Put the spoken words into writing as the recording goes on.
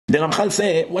The Ramchal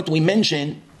say what we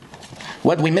mentioned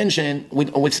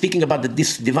with speaking about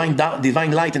this divine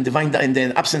light and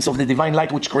the absence of the divine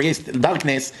light which creates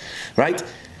darkness, right?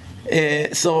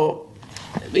 So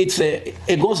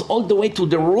it goes all the way to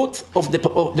the roots of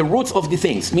the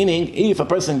things. Meaning, if a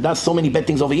person does so many bad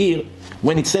things over here,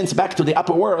 when it sends back to the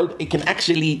upper world, it can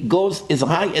actually goes as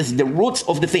high as the roots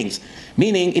of the things.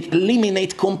 Meaning, it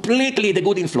eliminates completely the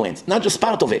good influence, not just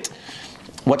part of it.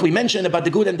 What we mentioned about the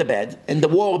good and the bad, and the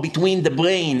war between the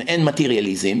brain and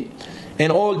materialism,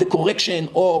 and all the correction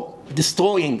or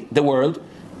destroying the world,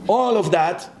 all of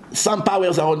that, some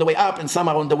powers are on the way up and some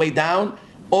are on the way down.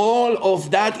 All of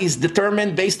that is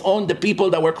determined based on the people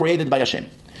that were created by Hashem.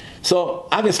 So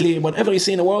obviously, whatever you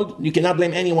see in the world, you cannot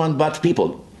blame anyone but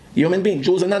people, human beings,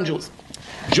 Jews and non-Jews.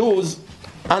 Jews,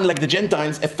 unlike the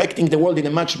Gentiles, affecting the world in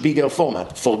a much bigger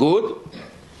format, for good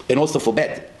and also for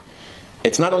bad.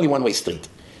 It's not only one-way street.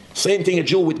 Same thing, a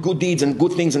Jew with good deeds and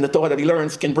good things in the Torah that he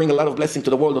learns can bring a lot of blessing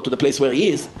to the world or to the place where he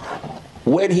is.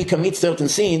 When he commits certain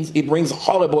sins, it brings a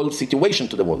horrible situation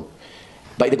to the world.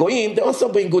 By the Goyim, they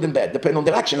also bring good and bad, depending on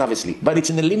their action, obviously. But it's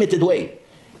in a limited way.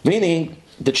 Meaning,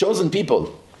 the chosen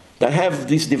people that have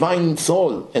this divine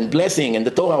soul and blessing and the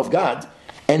Torah of God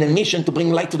and a mission to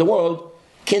bring light to the world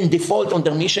can default on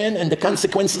their mission, and the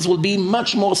consequences will be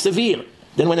much more severe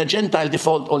than when a Gentile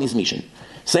defaults on his mission.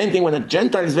 Same thing when a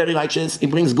Gentile is very righteous, he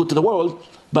brings good to the world,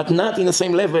 but not in the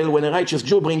same level when a righteous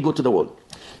Jew brings good to the world.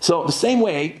 So the same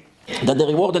way that the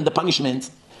reward and the punishment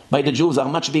by the Jews are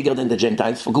much bigger than the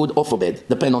Gentiles, for good or for bad,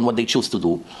 depending on what they choose to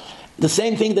do. The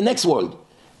same thing the next world.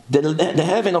 The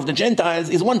heaven of the Gentiles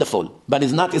is wonderful, but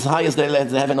is not as high as the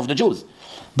heaven of the Jews.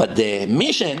 But the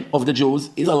mission of the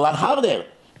Jews is a lot harder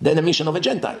than the mission of a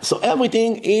Gentile. So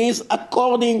everything is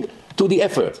according to the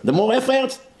effort. The more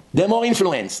effort, the more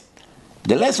influence.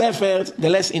 The less effort, the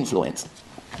less influence.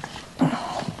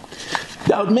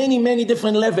 There are many, many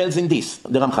different levels in this,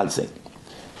 the Ramchal says.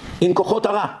 In Kochot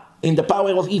Hara, in the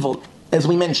power of evil, as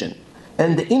we mentioned,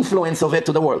 and the influence of it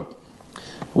to the world.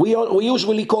 We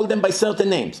usually call them by certain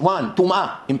names. 1,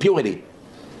 Tum'ah, impurity.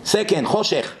 2,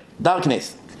 Choshech,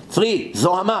 darkness. 3,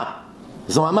 Zohama.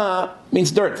 Zohama means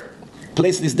dirt.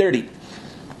 Place is dirty.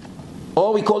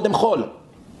 Or we call them Chol.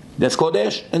 There's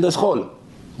Kodesh and there's Chol.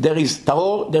 There is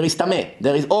Tahor, there is Tameh.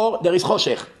 There is Or, there is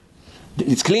Choshech.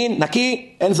 It's clean,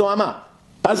 Naki, and Zohama.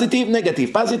 Positive,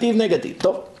 negative, positive, negative.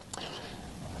 טוב.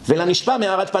 ולנשפע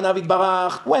מהארת פניו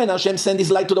יתברך, when Hashem sends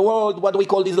His light to the world, what do we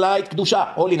call this light?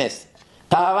 קדושה, holiness.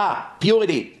 Tahara,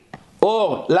 purity.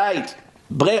 Or, light,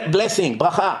 blessing,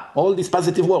 bracha, all these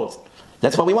positive words.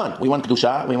 That's what we want. We want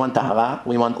קדושה, we want Tahara,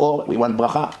 we want Or, we want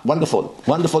bracha. Wonderful,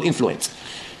 wonderful influence.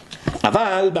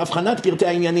 אבל בהבחנת פרטי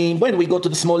העניינים, when we go to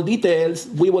the small details,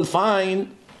 we will find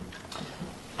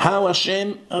how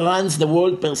Hashem runs the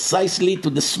world precisely to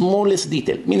the smallest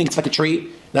detail. Meaning it's like a tree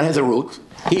that has a root.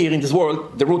 Here in this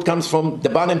world, the root comes from the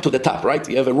bottom to the top, right?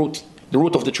 You have a root, the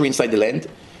root of the tree inside the land,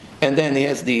 and then he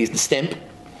has the stem,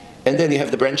 and then you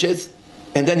have the branches,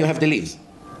 and then you have the leaves,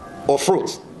 or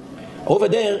fruits. Over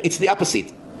there, it's the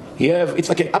opposite. It's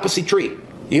like an opposite tree.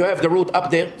 You have the root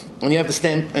up there, and you have the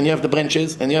stem, and you have the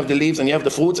branches, and you have the leaves, and you have the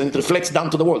fruits, and it reflects down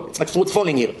to the world. It's like fruits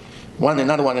falling here. One,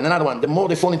 another one, and another one. The more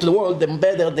they fall into the world, the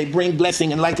better they bring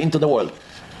blessing and light into the world.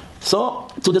 So,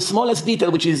 to the smallest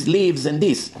detail, which is leaves and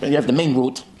this, you have the main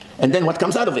root, and then what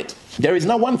comes out of it. There is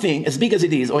not one thing, as big as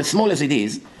it is, or as small as it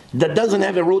is, that doesn't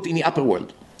have a root in the upper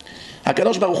world.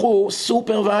 HaKadosh Baruch Hu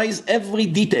supervises every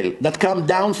detail that comes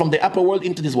down from the upper world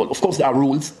into this world. Of course, there are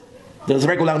rules. There's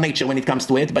regular nature when it comes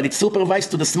to it, but it's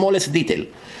supervised to the smallest detail.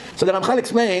 So the Ramchal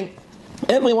explained,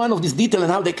 every one of these details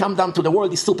and how they come down to the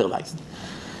world is supervised.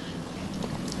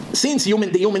 Since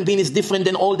the human being is different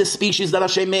than all the species that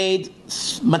Hashem made,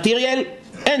 material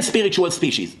and spiritual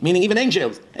species, meaning even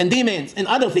angels and demons and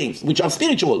other things which are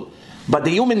spiritual. But the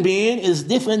human being is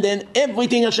different than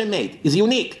everything Hashem made, is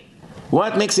unique.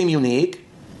 What makes him unique?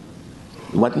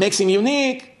 What makes him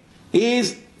unique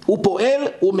is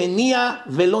upoel umenia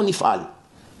velo nifal.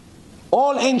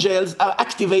 All angels are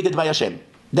activated by Hashem.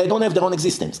 They don't have their own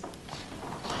existence.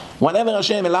 Whatever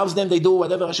Hashem allows them, they do.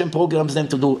 Whatever Hashem programs them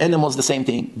to do. Animals, the same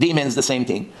thing. Demons, the same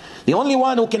thing. The only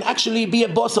one who can actually be a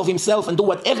boss of himself and do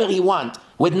whatever he wants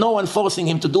with no one forcing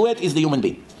him to do it is the human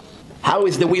being. How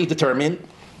is the will determined?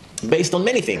 Based on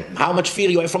many things. How much fear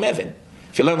you have from heaven.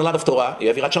 If you learn a lot of Torah, you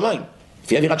have Yirat Shamayim.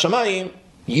 If you have Yirat Shamayim,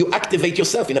 you activate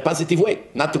yourself in a positive way,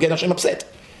 not to get Hashem upset.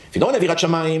 If you don't have Yirat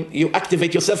Shamayim, you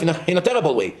activate yourself in a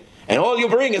terrible way. And all you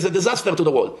bring is a disaster to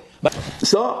the world.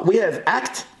 So we have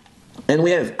act, and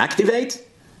we have activate,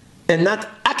 and not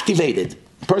activated.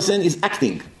 Person is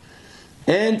acting.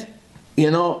 And,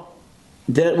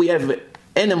 there we have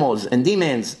animals and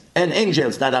demons and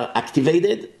angels that are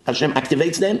activated. Hashem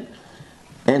activates them.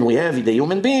 And we have the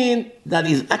human being that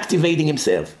is activating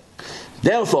himself.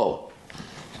 Therefore,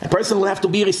 a person will have to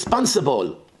be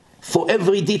responsible for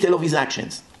every detail of his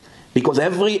actions. Because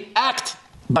every act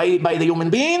by the human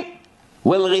being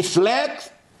will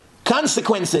reflect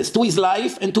consequences to his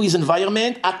life and to his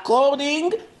environment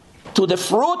according to the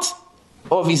fruit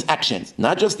of his actions.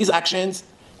 Not just his actions,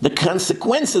 the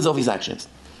consequences of his actions.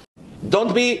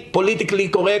 Don't be politically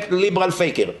correct, liberal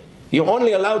faker. You're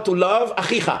only allowed to love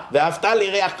achicha. ואהבת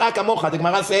לרעך כמוך. The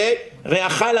Gemara says,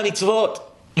 רעך למצוות.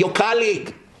 Your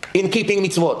colleague in keeping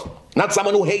mitzvot. Not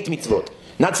someone who hates mitzvot.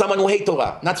 Not someone who hates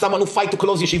Torah. Not someone who fight to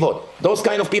close yeshivot. Those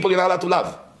kind of people you're not allowed to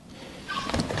love.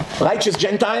 Righteous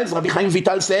Gentiles, Rabbi Chaim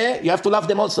Vital say, you have to love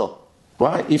them also.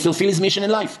 Why? He fulfill his mission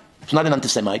in life. He's not an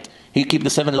anti-Semite. He keep the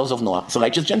 7 laws of Noah. It's a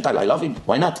righteous Gentile. I love him.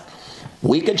 Why not?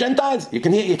 Wicked Gentiles, you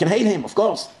can hate him, of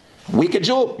course. Wicked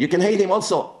Jew, you can hate him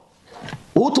also.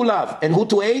 Who to love and who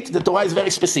to hate, the Torah is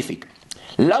very specific.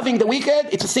 Loving the wicked,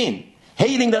 it's a sin.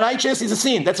 Hating the righteous is a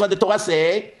sin. That's what the Torah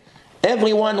says.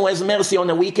 Everyone who has mercy on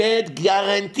the wicked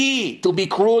guarantee to be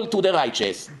cruel to the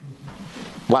righteous.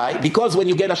 Why? Because when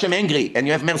you get Hashem angry and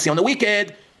you have mercy on the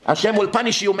wicked, Hashem will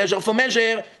punish you measure for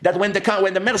measure, that when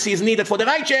the mercy is needed for the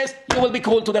righteous, you will be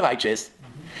cruel to the righteous.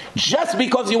 Just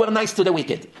because you were nice to the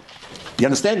wicked. You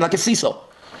understand? Like a seesaw.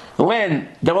 When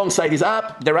the wrong side is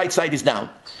up, the right side is down.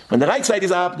 When the right side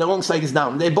is up, the wrong side is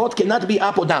down. They both cannot be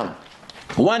up or down.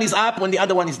 One is up when the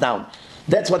other one is down.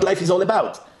 That's what life is all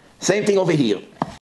about. Same thing over here.